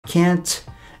can't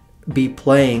be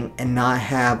playing and not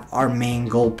have our main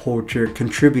goal poacher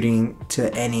contributing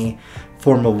to any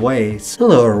form of ways.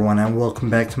 Hello everyone and welcome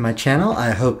back to my channel.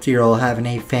 I hope you're all having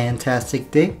a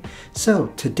fantastic day. So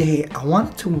today I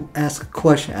wanted to ask a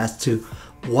question as to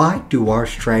why do our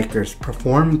strikers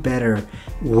perform better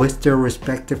with their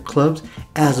respective clubs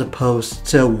as opposed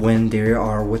to when they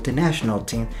are with the national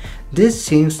team? This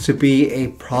seems to be a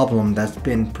problem that's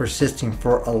been persisting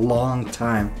for a long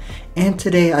time, and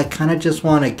today I kind of just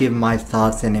want to give my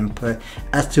thoughts and input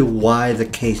as to why the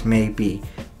case may be.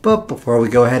 But before we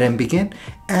go ahead and begin,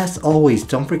 as always,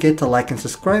 don't forget to like and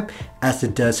subscribe, as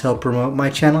it does help promote my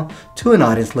channel to an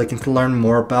audience looking to learn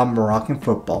more about Moroccan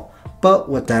football. But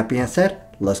with that being said,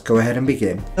 let's go ahead and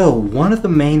begin. So one of the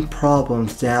main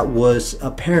problems that was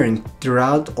apparent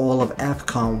throughout all of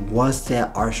AFCON was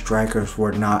that our strikers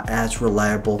were not as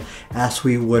reliable as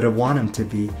we would have wanted them to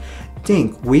be.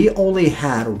 Think we only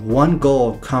had one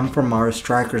goal come from our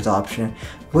strikers option,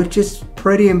 which is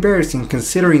pretty embarrassing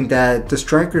considering that the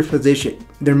strikers position,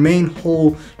 their main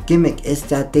whole gimmick is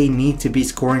that they need to be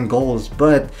scoring goals,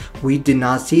 but we did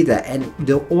not see that, and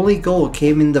the only goal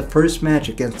came in the first match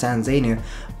against Tanzania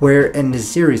where in the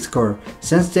series score.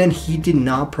 Since then he did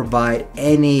not provide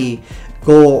any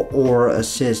goal or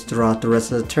assist throughout the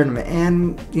rest of the tournament,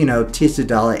 and you know,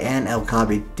 Tissoudali and El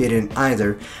Kaabi didn't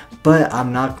either. But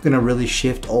I'm not going to really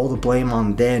shift all the blame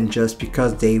on them just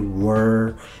because they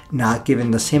were not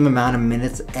given the same amount of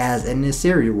minutes as in this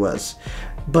series was.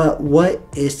 But what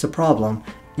is the problem?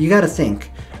 You got to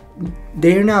think,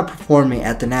 they're not performing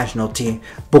at the national team,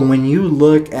 but when you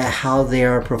look at how they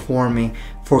are performing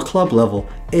for club level,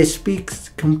 it speaks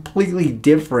completely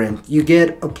different. You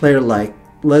get a player like,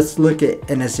 let's look at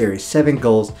in a series, 7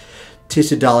 goals.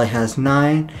 Tissoudali has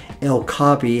 9, El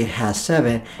Kaabi has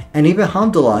 7, and even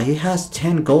Hamdallah, he has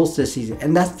 10 goals this season.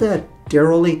 And that's that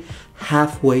they're only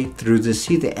halfway through the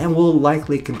season and will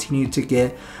likely continue to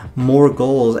get more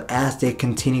goals as they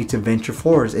continue to venture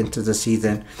forwards into the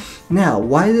season. Now,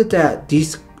 why is it that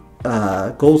these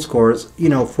goal scorers, you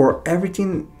know, for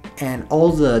everything and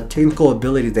all the technical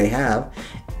ability they have,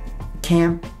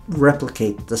 can't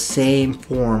replicate the same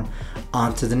form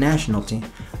onto the national team?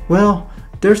 Well,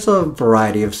 there's a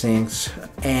variety of things,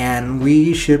 and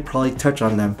we should probably touch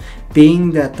on them. Being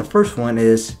that the first one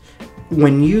is,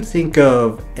 when you think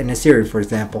of Nasiri, for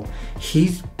example,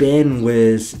 he's been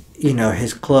with, you know,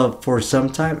 his club for some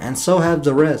time, and so have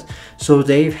the rest. So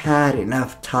they've had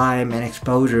enough time and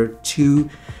exposure to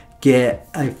get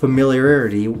a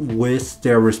familiarity with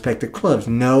their respective clubs,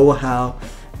 know how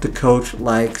the coach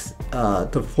likes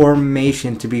the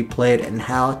formation to be played and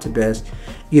how to best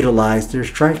utilize their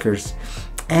strikers.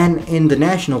 And in the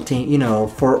national team, you know,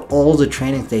 for all the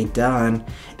trainings they've done,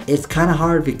 it's kind of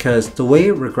hard because the way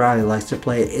Regragui likes to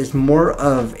play is more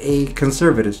of a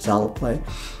conservative style of play.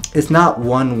 It's not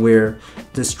one where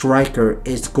the striker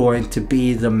is going to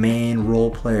be the main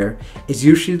role player. It's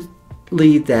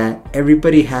usually that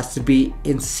everybody has to be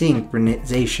in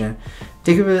synchronization.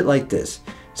 Think of it like this.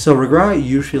 So Regragui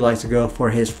usually likes to go for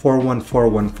his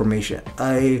 4-1-4-1 formation,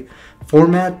 a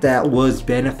format that was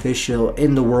beneficial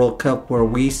in the World Cup where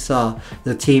we saw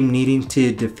the team needing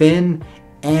to defend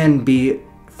and be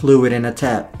fluid in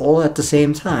attack all at the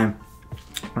same time.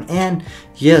 And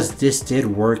yes, this did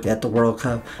work at the World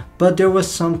Cup, but there was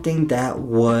something that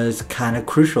was kind of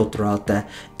crucial throughout that,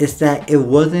 is that it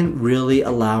wasn't really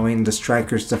allowing the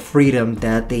strikers the freedom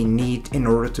that they need in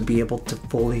order to be able to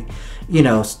fully, you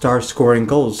know, start scoring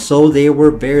goals. So they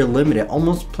were very limited,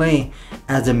 almost playing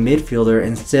as a midfielder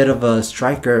instead of a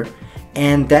striker.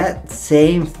 And that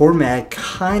same format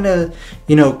kind of,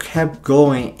 you know, kept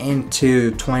going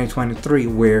into 2023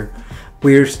 where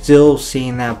we're still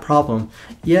seeing that problem.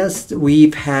 Yes,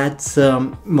 we've had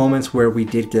some moments where we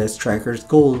did get strikers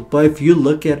goals, but if you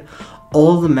look at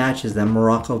all the matches that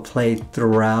Morocco played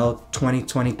throughout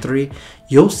 2023,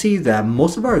 you'll see that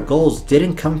most of our goals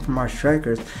didn't come from our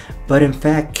strikers, but in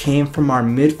fact came from our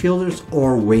midfielders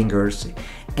or wingers.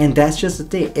 And that's just the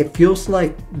thing. It feels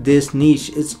like this niche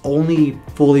is only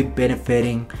fully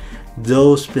benefiting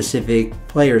those specific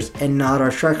players and not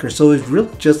our strikers. So it's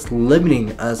really just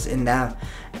limiting us in that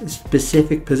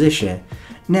specific position.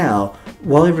 Now,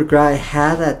 Wally Regragui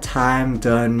had at time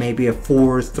done maybe a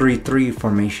 4-3-3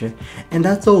 formation, and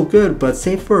that's all good, but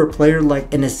say for a player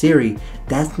like Nasiri,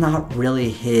 that's not really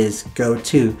his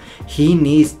go-to. He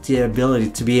needs the ability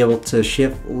to be able to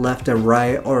shift left and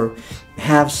right, or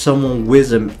have someone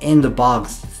with him in the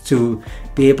box to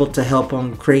be able to help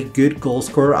him create good goal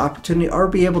scorer opportunity, or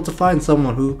be able to find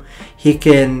someone who he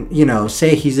can,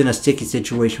 say he's in a sticky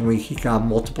situation where he got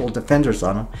multiple defenders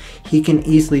on him, he can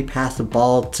easily pass the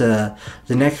ball to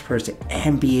the next person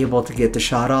and be able to get the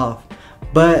shot off.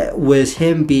 But with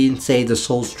him being, say, the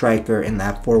sole striker in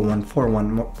that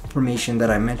 4-1-4-1 formation that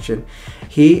I mentioned,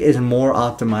 he is more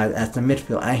optimized as the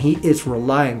midfield, and he is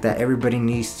reliant that everybody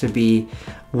needs to be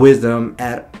with him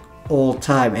at all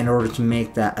time in order to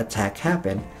make that attack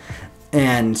happen.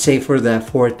 And say for that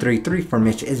 4-3-3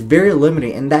 formation, it's very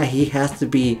limiting in that he has to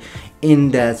be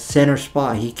in that center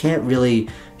spot. He can't really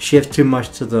shift too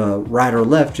much to the right or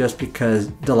left just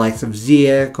because the likes of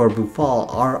Ziyech or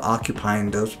Buffal are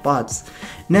occupying those spots.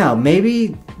 Now,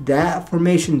 maybe that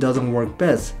formation doesn't work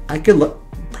best. I could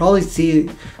probably see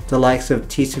the likes of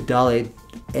Tisu Dale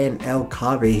and El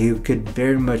Khaby who could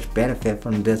very much benefit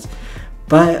from this.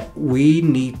 But we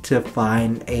need to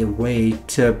find a way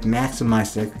to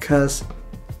maximize it, because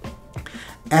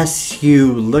as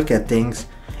you look at things,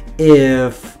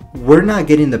 if we're not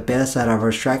getting the best out of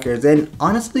our strikers, then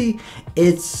honestly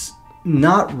it's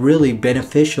not really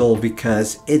beneficial,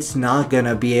 because it's not going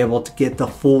to be able to get the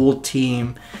full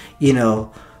team,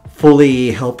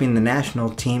 fully helping the national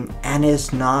team, and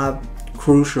it's not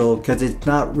crucial because it's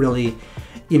not really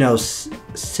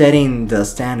setting the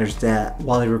standards that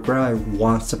Wally Regragui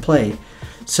wants to play.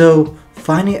 So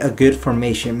finding a good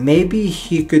formation, maybe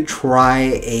he could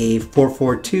try a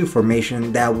 4-4-2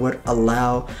 formation that would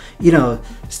allow,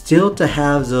 still to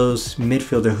have those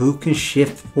midfielders who can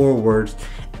shift forwards,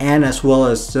 and as well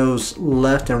as those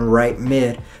left and right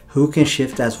mid who can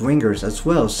shift as wingers as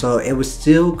well. So it would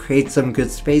still create some good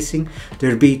spacing.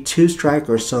 There'd be two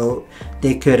strikers so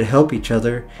they could help each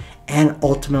other and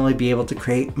ultimately be able to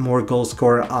create more goal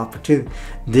scoring opportunity.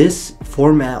 This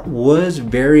format was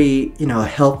very,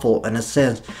 helpful in a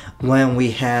sense when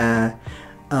we had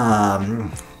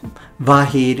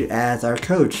Vahid as our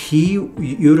coach. He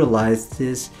utilized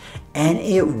this and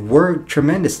it worked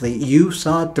tremendously. You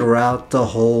saw it throughout the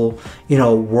whole,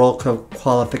 World Cup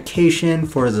qualification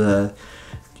for the,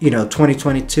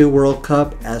 2022 World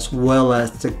Cup, as well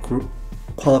as the group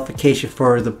qualification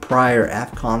for the prior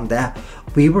AFCON, that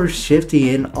we were shifting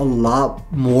in a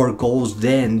lot more goals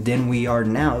then than we are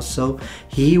now. So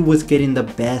he was getting the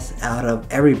best out of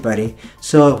everybody.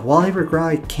 So if Wally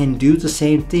Regragui can do the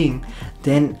same thing,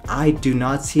 then I do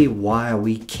not see why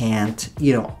we can't,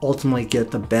 ultimately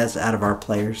get the best out of our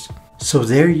players. So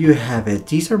there you have it.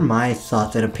 These are my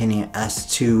thoughts and opinion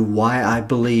as to why I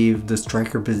believe the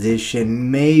striker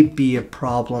position may be a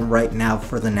problem right now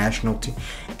for the national team,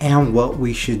 and what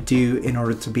we should do in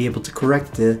order to be able to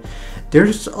correct it.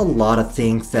 There's a lot of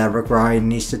things that Regragui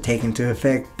needs to take into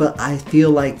effect, but I feel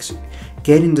like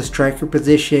getting the striker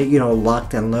position,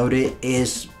 locked and loaded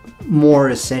is more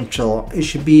essential. It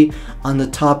should be on the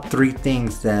top 3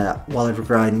 things that Wally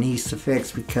Regragui needs to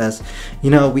fix, because,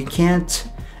 we can't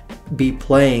be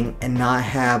playing and not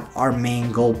have our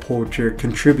main goal poacher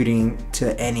contributing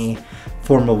to any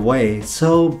form of way.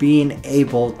 So being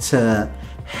able to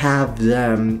have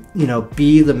them,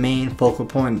 be the main focal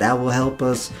point, that will help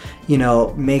us,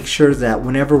 make sure that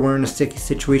whenever we're in a sticky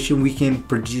situation, we can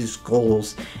produce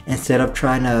goals instead of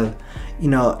trying to,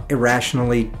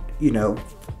 irrationally,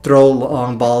 throw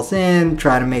long balls in,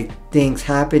 try to make things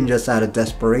happen just out of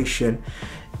desperation.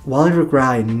 Wally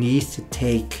Regragui needs to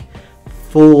take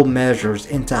full measures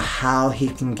into how he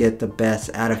can get the best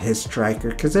out of his striker,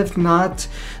 because if not,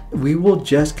 we will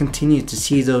just continue to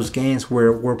see those games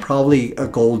where we're probably a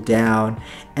goal down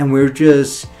and we're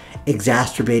just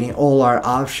exacerbating all our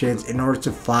options in order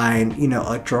to find,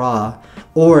 a draw,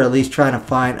 or at least trying to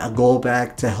find a goal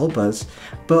back to help us.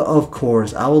 But of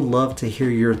course, I would love to hear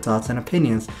your thoughts and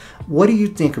opinions. What do you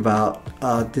think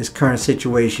about this current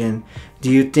situation?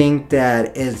 Do you think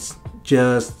that it's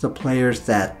just the players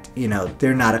that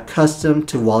they're not accustomed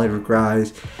to Wally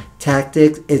Regraguy's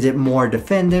tactics? Is it more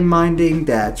defending minding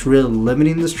that's really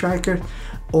limiting the striker?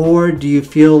 Or do you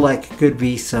feel like it could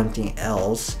be something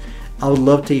else? I would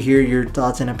love to hear your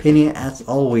thoughts and opinion as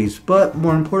always. But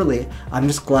more importantly, I'm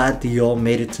just glad that you all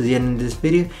made it to the end of this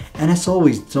video. And as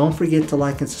always, don't forget to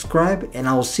like and subscribe. And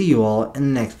I will see you all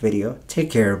in the next video. Take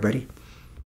care, everybody.